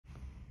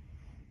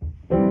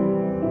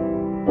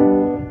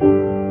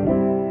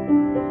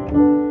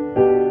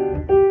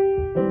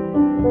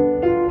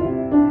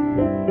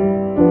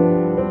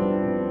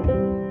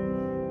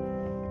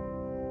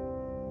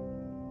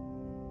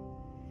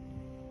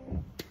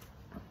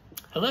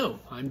Hello,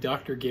 I'm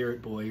Dr.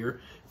 Garrett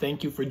Boyer.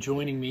 Thank you for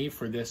joining me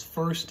for this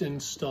first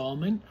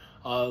installment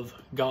of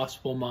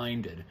Gospel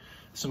Minded.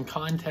 Some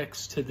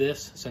context to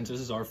this, since this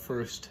is our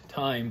first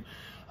time.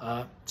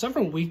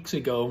 Several weeks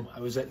ago, I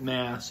was at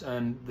Mass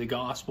and the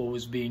Gospel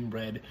was being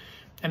read,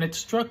 and it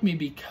struck me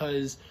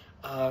because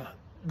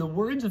the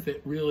words of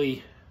it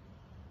really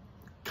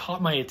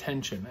caught my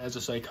attention as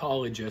a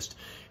psychologist,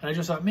 and I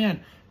just thought,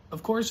 man,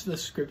 of course the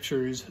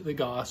scriptures, the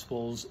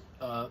Gospels,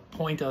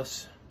 point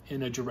us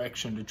in a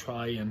direction to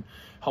try and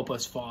help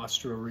us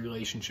foster a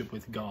relationship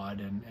with God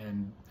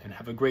and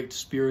have a great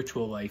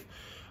spiritual life.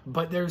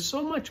 But there's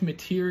so much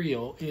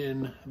material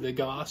in the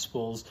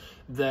Gospels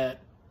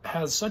that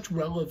has such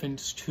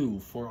relevance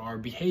too for our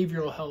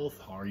behavioral health,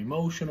 our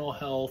emotional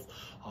health,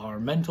 our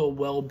mental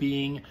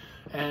well-being.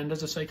 And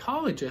as a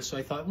psychologist,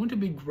 I thought, wouldn't it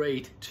be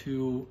great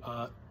to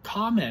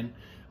comment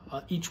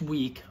each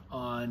week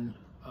on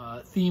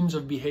themes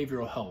of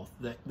behavioral health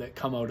that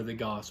come out of the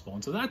Gospel.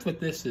 And so that's what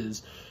this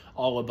is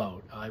all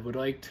about. I would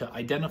like to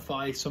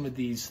identify some of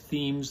these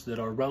themes that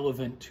are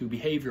relevant to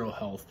behavioral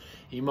health,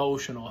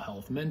 emotional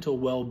health, mental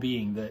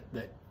well-being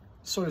that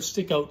sort of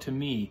stick out to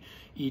me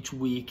each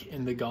week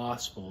in the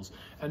Gospels,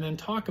 and then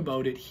talk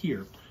about it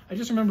here. I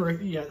just remember,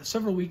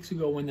 several weeks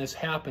ago when this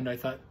happened, I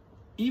thought,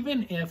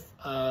 even if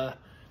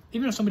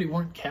somebody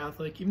weren't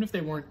Catholic, even if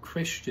they weren't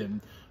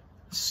Christian,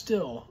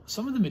 still,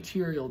 some of the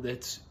material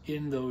that's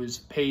in those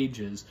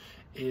pages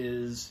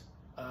is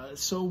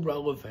so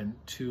relevant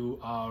to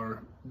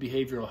our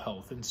behavioral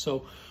health. And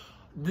so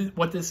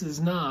what this is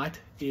not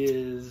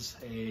is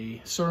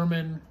a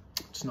sermon.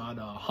 It's not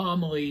a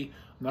homily.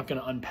 I'm not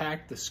going to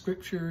unpack the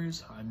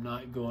scriptures. I'm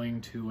not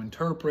going to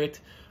interpret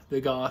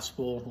the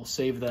gospel. We'll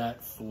save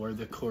that for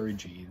the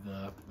clergy,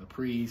 the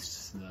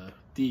priests, the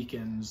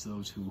deacons,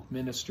 those who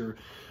minister.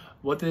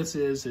 What this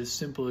is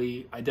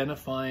simply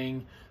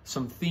identifying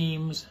some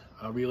themes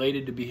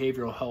related to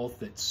behavioral health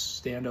that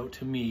stand out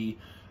to me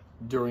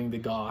during the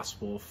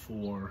gospel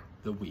for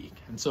the week.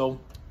 And so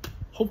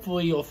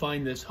hopefully you'll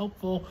find this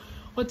helpful.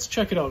 Let's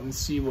check it out and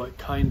see what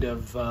kind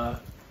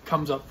of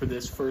comes up for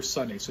this first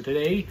Sunday. So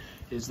today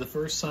is the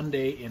first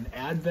Sunday in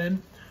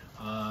Advent,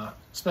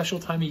 special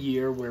time of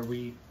year where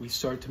we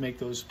start to make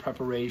those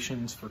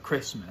preparations for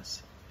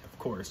Christmas, of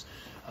course.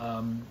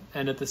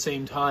 And at the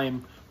same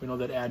time, we know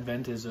that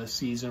Advent is a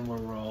season where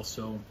we're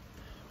also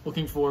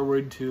looking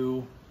forward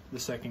to the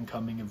second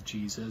coming of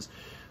Jesus.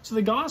 So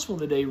the gospel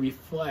today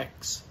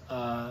reflects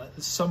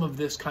some of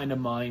this kind of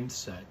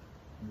mindset.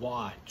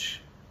 Watch,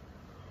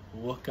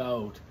 look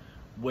out,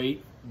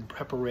 wait in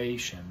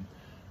preparation.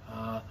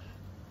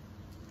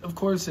 Of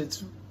course,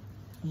 it's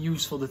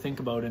useful to think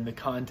about in the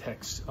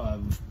context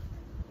of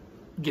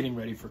getting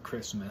ready for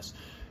Christmas,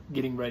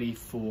 getting ready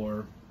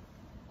for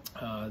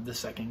the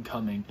second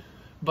coming.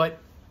 But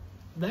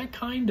that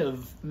kind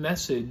of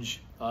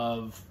message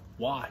of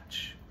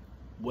watch,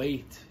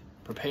 wait,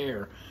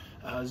 prepare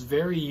is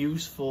very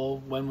useful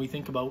when we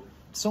think about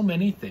so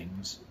many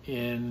things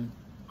in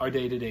our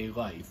day-to-day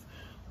life.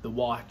 The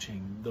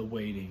watching, the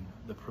waiting,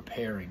 the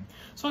preparing.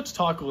 So let's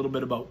talk a little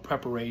bit about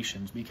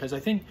preparations, because I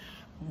think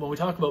when we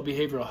talk about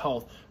behavioral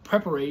health,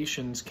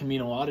 preparations can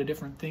mean a lot of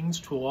different things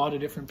to a lot of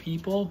different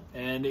people,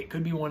 and it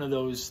could be one of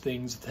those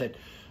things that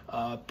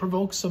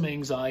provokes some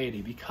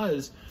anxiety,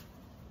 because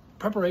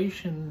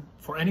preparation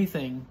for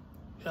anything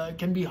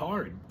can be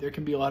hard. There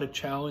can be a lot of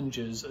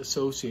challenges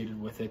associated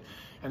with it,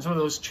 and some of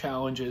those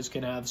challenges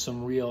can have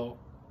some real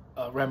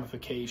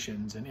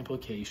ramifications and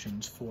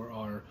implications for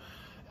our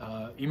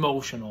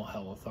emotional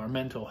health, our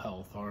mental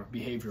health, our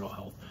behavioral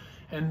health.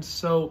 And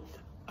so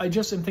I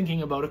just am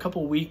thinking about a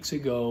couple weeks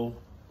ago,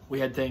 we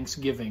had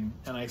Thanksgiving,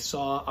 and I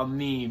saw a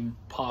meme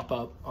pop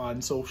up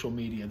on social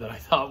media that I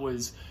thought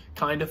was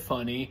kind of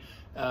funny,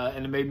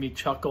 and it made me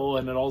chuckle,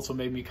 and it also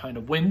made me kind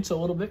of wince a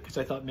little bit, because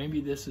I thought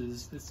maybe this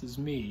is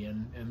me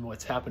and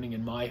what's happening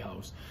in my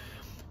house.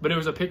 But it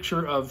was a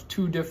picture of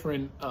two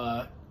different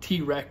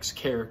T-Rex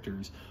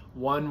characters.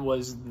 One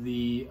was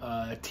the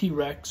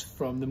T-Rex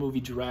from the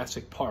movie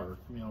Jurassic Park.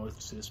 You know,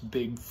 it's this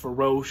big,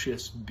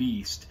 ferocious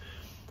beast.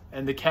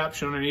 And the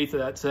caption underneath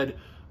of that said,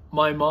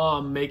 "My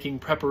mom making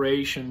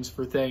preparations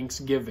for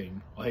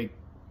Thanksgiving." Like,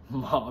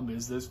 mom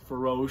is this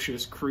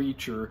ferocious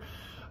creature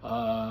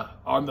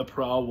on the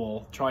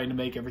prowl, trying to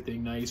make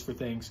everything nice for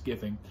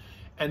Thanksgiving.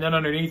 And then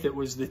underneath it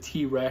was the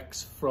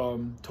T-Rex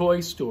from Toy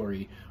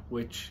Story,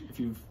 which, if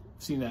you've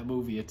seen that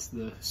movie, it's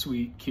the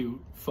sweet,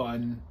 cute,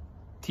 fun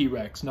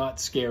T-Rex, not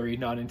scary,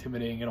 not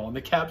intimidating at all. And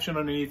the caption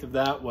underneath of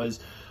that was,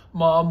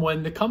 "Mom,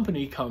 when the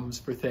company comes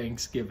for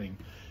Thanksgiving."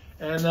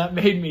 And that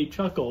made me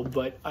chuckle,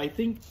 but I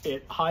think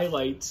it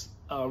highlights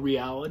a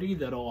reality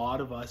that a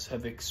lot of us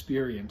have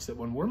experienced, that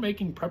when we're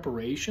making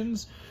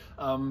preparations,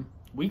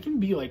 we can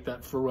be like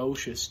that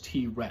ferocious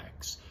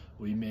T-Rex.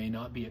 We may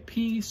not be at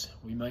peace.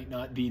 We might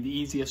not be the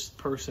easiest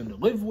person to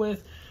live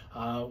with.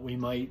 We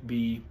might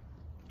be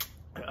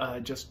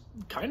just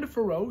kind of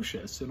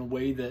ferocious in a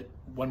way that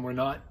when we're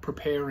not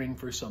preparing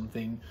for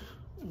something,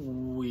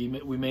 we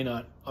may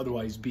not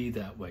otherwise be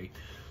that way.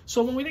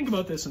 So when we think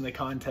about this in the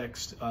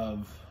context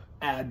of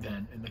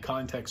Advent, in the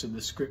context of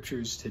the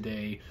scriptures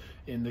today,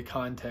 in the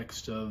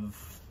context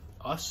of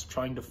us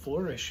trying to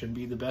flourish and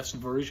be the best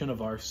version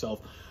of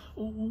ourselves,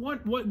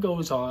 what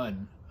goes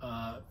on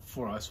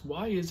for us?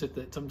 Why is it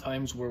that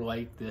sometimes we're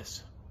like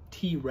this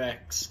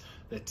T-Rex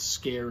that's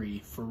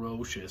scary,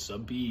 ferocious, a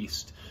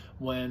beast,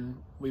 when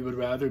we would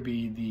rather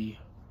be the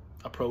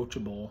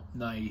approachable,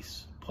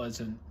 nice,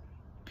 pleasant,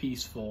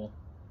 peaceful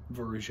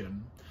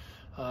version?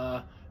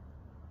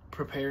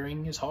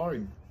 Preparing is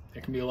hard.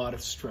 There can be a lot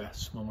of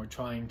stress when we're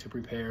trying to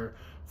prepare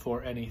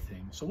for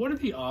anything. So what are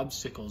the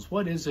obstacles?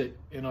 What is it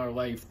in our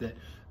life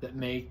that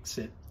makes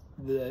it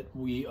that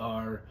we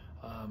are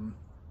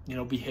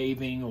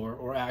behaving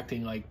or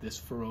acting like this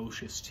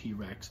ferocious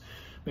T-Rex?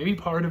 Maybe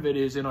part of it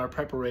is in our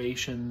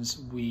preparations,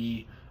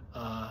 we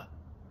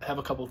have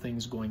a couple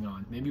things going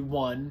on. Maybe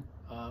one,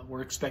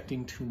 we're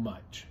expecting too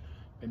much.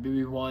 Maybe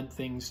we want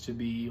things to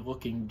be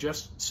looking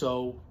just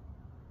such,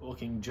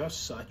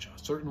 a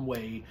certain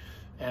way,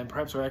 and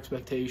perhaps our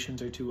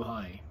expectations are too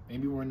high.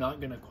 Maybe we're not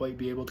going to quite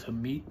be able to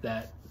meet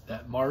that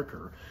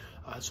marker.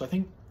 So I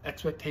think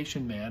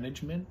expectation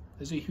management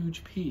is a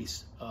huge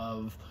piece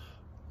of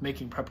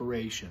making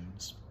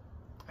preparations,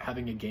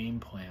 having a game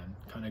plan,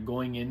 kind of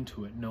going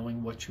into it,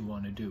 knowing what you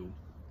want to do.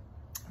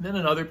 And then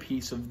another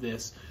piece of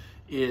this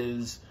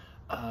is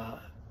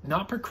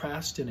not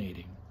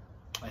procrastinating.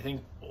 I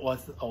think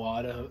with a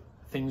lot of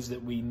things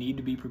that we need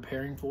to be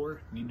preparing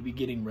for, need to be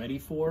getting ready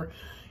for,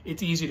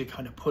 it's easy to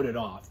kind of put it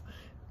off.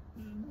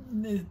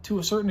 To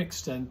a certain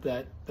extent,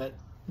 that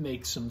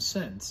makes some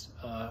sense.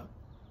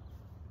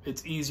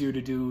 It's easier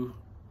to do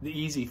the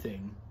easy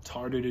thing. It's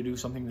harder to do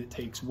something that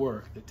takes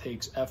work, that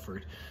takes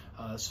effort.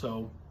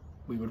 So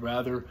we would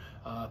rather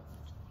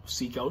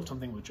seek out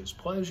something which is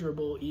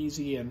pleasurable,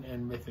 easy,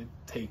 and if it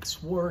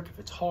takes work, if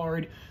it's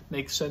hard,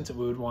 makes sense that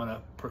we would want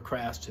to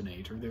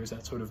procrastinate, or there's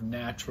that sort of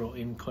natural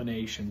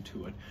inclination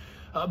to it.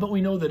 But we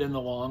know that in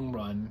the long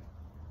run,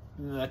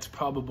 that's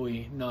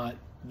probably not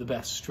the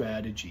best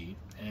strategy.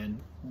 And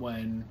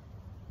when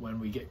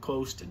we get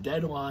close to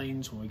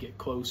deadlines, when we get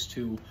close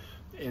to,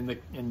 in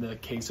the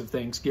case of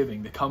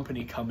Thanksgiving, the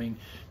company coming,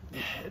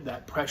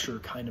 that pressure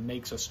kind of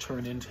makes us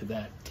turn into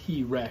that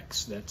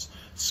T-Rex that's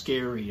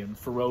scary and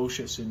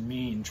ferocious and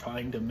mean,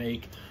 trying to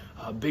make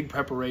big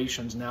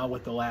preparations now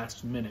at the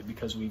last minute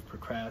because we've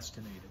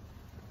procrastinated.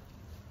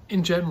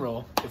 In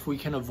general, if we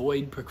can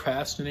avoid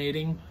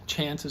procrastinating,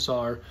 chances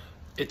are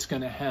it's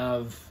going to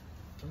have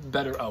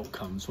better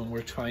outcomes when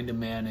we're trying to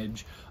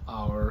manage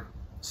our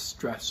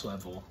stress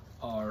level,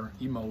 our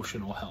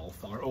emotional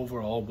health, our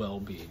overall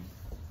well-being.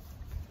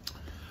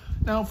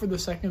 Now for the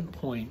second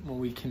point, when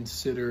we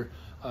consider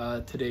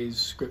today's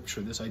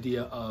scripture, this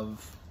idea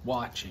of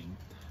watching,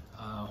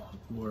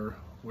 we're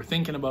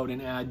thinking about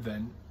in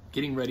Advent,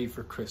 getting ready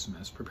for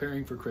Christmas,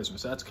 preparing for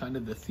Christmas. That's kind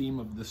of the theme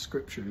of the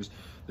scriptures,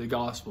 the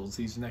Gospels,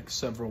 these next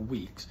several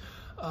weeks.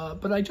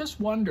 But I just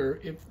wonder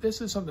if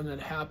this is something that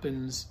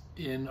happens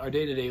in our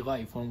day-to-day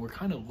life when we're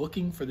kind of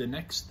looking for the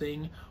next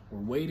thing, we're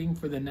waiting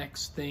for the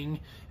next thing,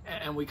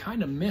 and we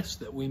kind of miss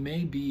that we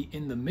may be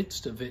in the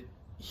midst of it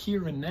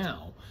here and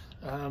now.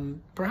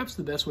 Perhaps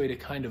the best way to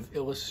kind of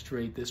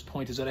illustrate this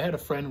point is that I had a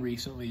friend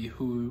recently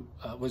who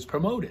was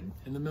promoted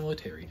in the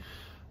military.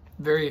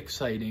 Very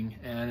exciting,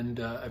 and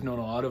I've known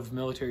a lot of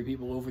military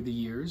people over the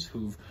years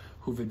who've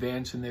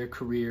advanced in their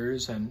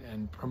careers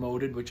and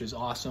promoted, which is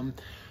awesome,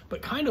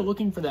 but kind of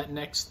looking for that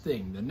next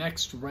thing, the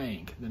next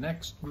rank, the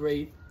next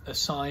great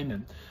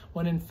assignment,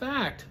 when in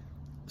fact,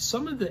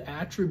 some of the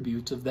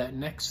attributes of that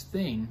next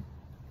thing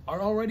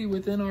are already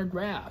within our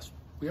grasp.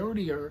 We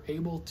already are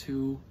able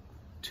to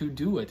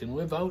do it and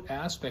live out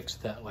aspects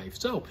of that life.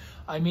 So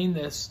I mean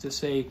this to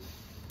say,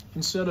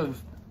 instead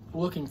of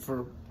looking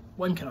for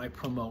when can I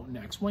promote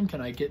next, when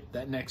can I get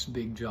that next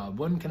big job,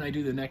 when can I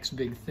do the next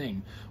big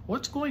thing,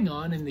 what's going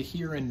on in the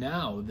here and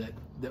now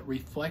that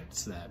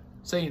reflects that?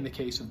 Say in the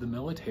case of the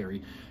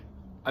military,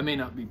 I may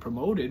not be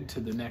promoted to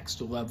the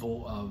next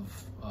level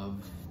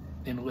of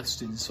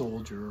enlisted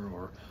soldier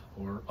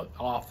or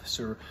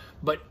officer,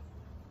 but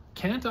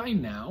can't I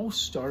now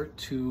start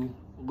to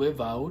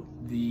live out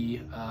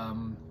the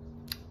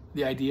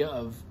idea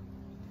of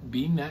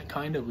being that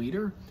kind of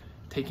leader,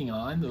 taking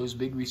on those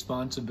big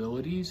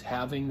responsibilities,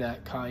 having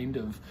that kind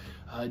of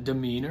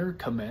demeanor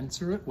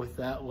commensurate with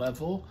that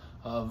level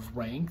of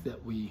rank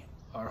that we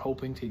are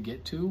hoping to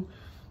get to?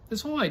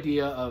 This whole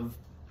idea of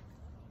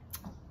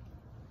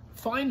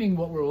finding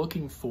what we're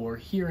looking for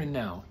here and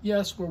now.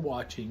 Yes, we're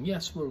watching.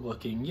 Yes, we're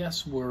looking.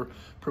 Yes, we're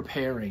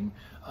preparing.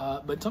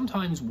 But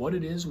sometimes what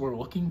it is we're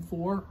looking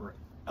for, or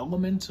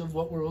elements of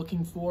what we're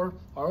looking for,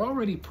 are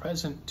already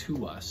present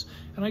to us.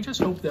 And I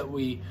just hope that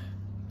we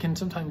can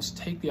sometimes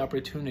take the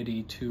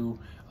opportunity to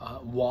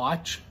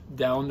watch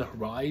down the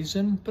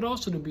horizon, but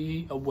also to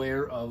be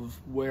aware of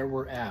where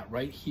we're at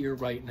right here,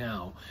 right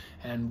now.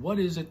 And what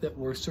is it that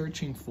we're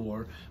searching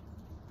for?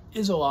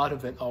 Is a lot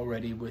of it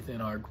already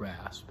within our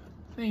grasp?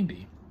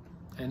 Maybe.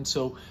 And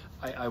so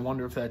I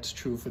wonder if that's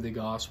true for the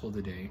gospel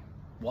today.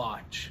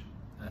 Watch.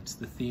 That's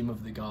the theme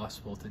of the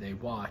gospel today.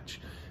 Watch.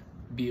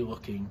 Be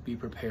looking. Be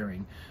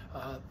preparing.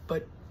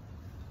 But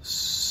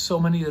so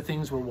many of the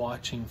things we're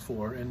watching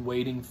for and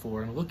waiting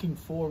for and looking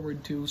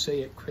forward to,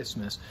 say at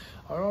Christmas,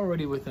 are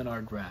already within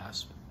our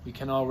grasp. We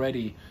can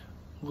already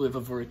live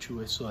a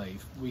virtuous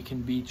life. We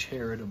can be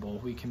charitable.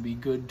 We can be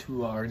good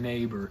to our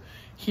neighbor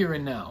here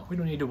and now. We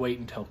don't need to wait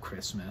until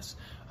Christmas.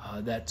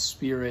 That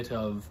spirit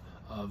of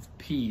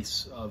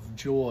peace, of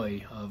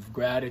joy, of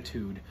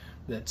gratitude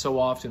that so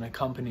often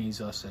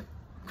accompanies us at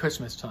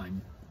Christmas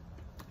time.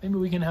 Maybe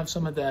we can have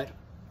some of that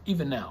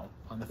even now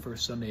on the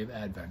first Sunday of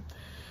Advent.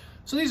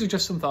 So these are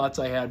just some thoughts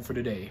I had for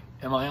today.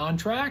 Am I on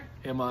track?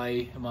 Am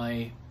I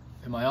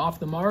off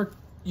the mark?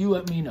 You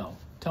let me know.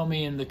 Tell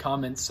me in the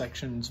comments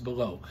sections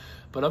below.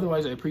 But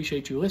otherwise, I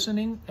appreciate you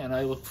listening, and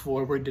I look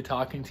forward to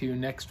talking to you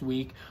next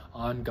week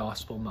on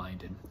Gospel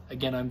Minded.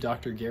 Again, I'm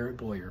Dr. Garrett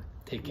Boyer.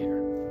 Take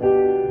care.